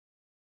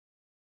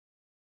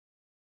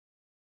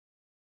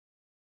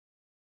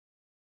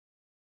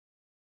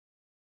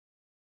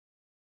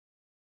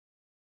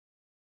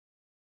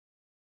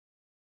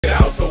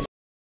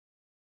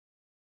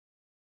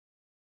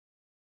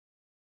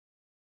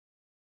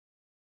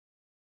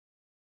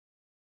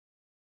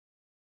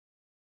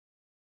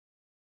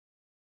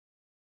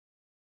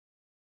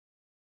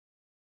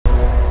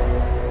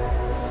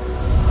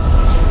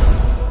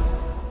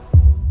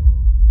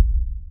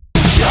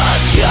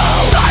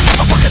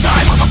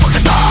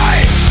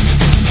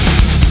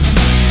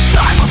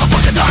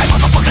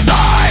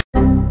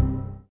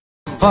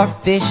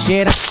fuck this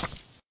shit.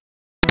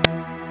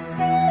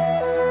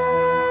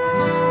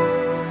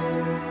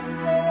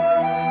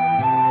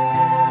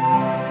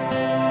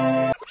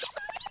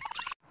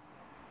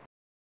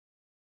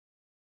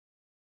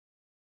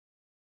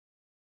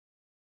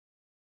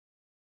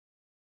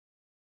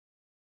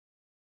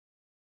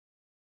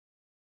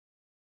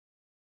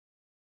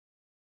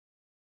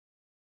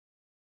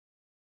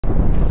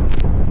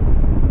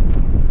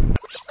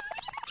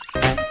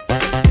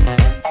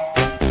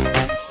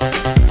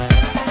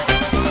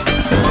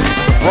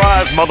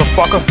 Rise,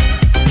 motherfucker.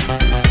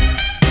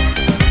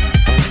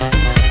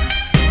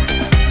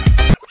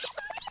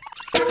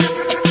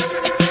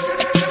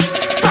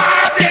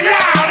 Fire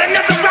loud,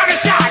 another rocket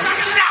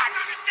shots.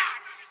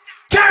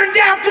 Turn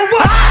down for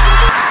what?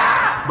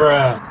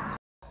 Bruh.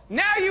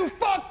 Now you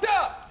fucked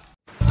up.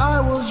 I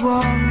was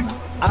wrong,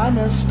 I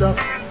messed up,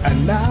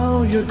 and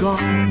now you're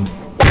gone.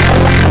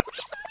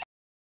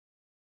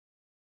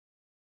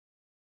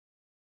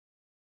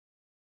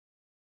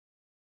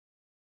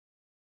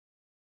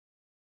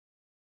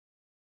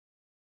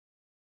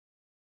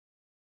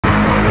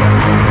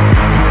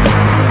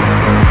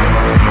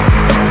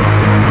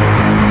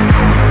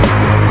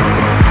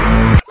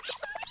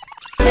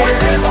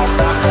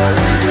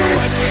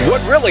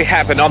 What really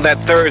happened on that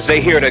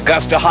Thursday here at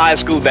Augusta High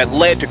School that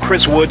led to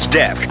Chris Wood's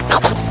death?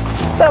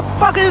 The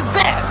fuck is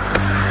that?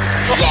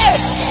 Shit!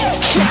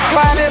 Shit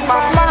flying in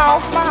my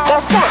mouth. The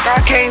fuck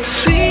I can't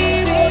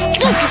see.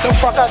 Get the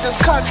fuck out this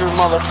country,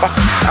 motherfucker.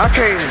 I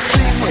can't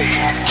see.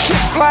 Shit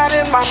flying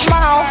in my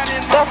mouth.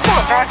 The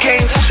fuck I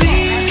can't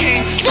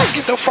see.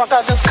 Get the fuck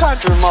out this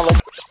country,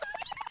 motherfucker.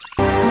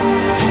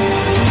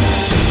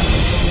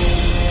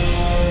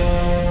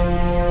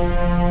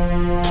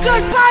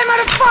 Goodbye,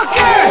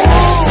 motherfucker!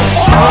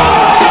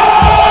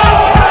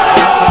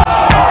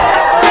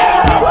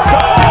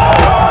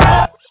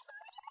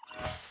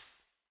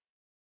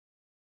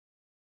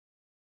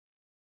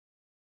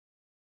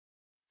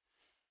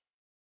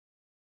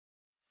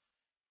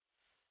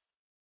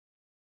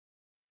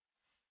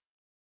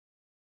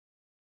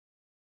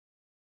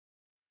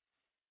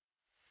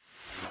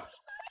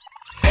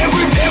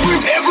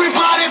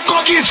 Everybody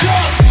fucking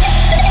jump!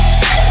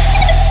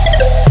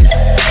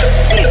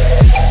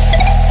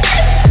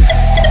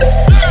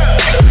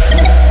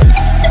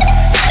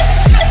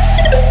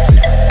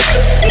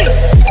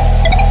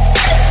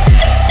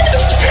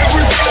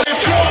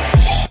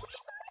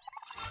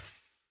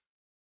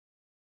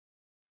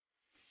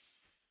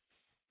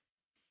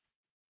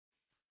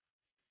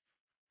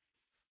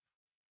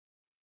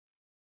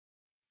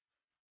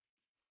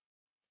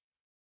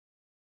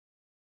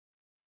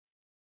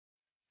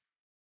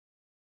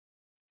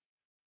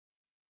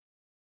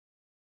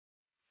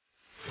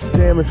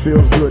 Damn, it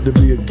feels good to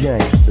be a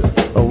gangster.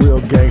 A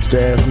real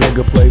gangsta ass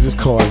nigga plays his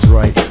cards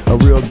right. A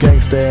real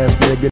gangsta ass nigga